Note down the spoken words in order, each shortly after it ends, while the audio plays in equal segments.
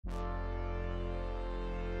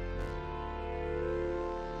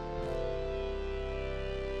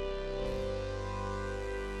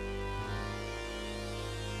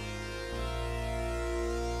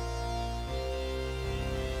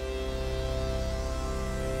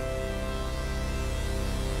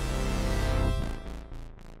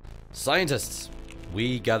Scientists,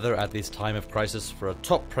 we gather at this time of crisis for a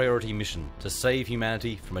top priority mission to save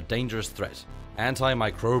humanity from a dangerous threat: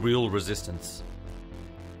 antimicrobial resistance.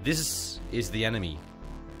 This is the enemy,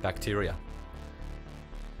 bacteria.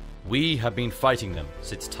 We have been fighting them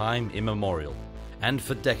since time immemorial, and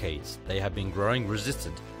for decades they have been growing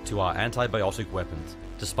resistant to our antibiotic weapons,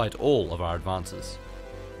 despite all of our advances.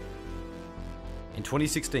 In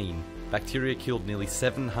 2016, bacteria killed nearly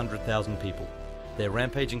 700,000 people. Their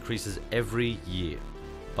rampage increases every year.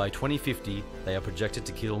 By 2050, they are projected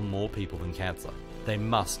to kill more people than cancer. They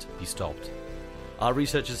must be stopped. Our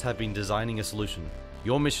researchers have been designing a solution.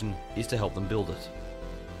 Your mission is to help them build it.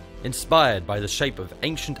 Inspired by the shape of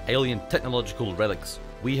ancient alien technological relics,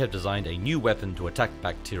 we have designed a new weapon to attack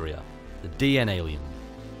bacteria, the DNAlien.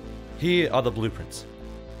 Here are the blueprints.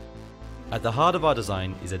 At the heart of our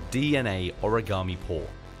design is a DNA origami pore.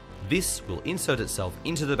 This will insert itself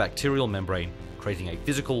into the bacterial membrane, creating a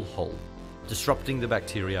physical hole, disrupting the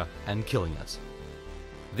bacteria and killing it.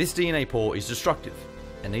 This DNA pore is destructive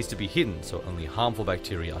and needs to be hidden so only harmful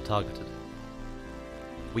bacteria are targeted.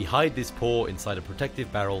 We hide this pore inside a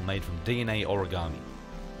protective barrel made from DNA origami,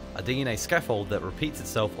 a DNA scaffold that repeats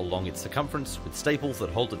itself along its circumference with staples that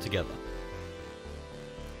hold it together.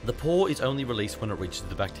 The pore is only released when it reaches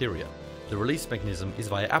the bacteria. The release mechanism is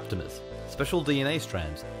via aptamers, special DNA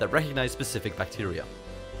strands that recognize specific bacteria.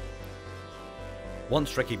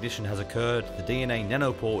 Once recognition has occurred, the DNA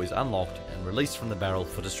nanopore is unlocked and released from the barrel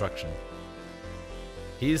for destruction.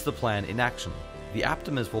 Here's the plan in action. The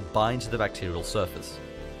aptamers will bind to the bacterial surface.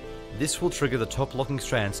 This will trigger the top locking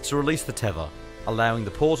strands to release the tether, allowing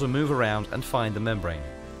the pore to move around and find the membrane.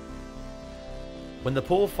 When the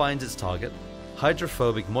pore finds its target,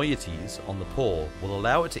 hydrophobic moieties on the pore will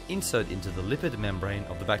allow it to insert into the lipid membrane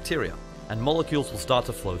of the bacteria, and molecules will start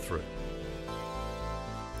to flow through.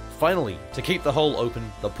 Finally, to keep the hole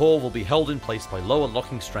open, the pore will be held in place by lower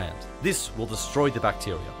locking strands. This will destroy the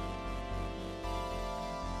bacteria.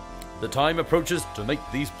 The time approaches to make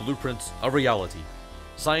these blueprints a reality.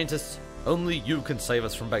 Scientists, only you can save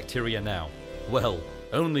us from bacteria now. Well,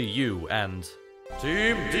 only you and...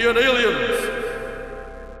 Team DNAliens!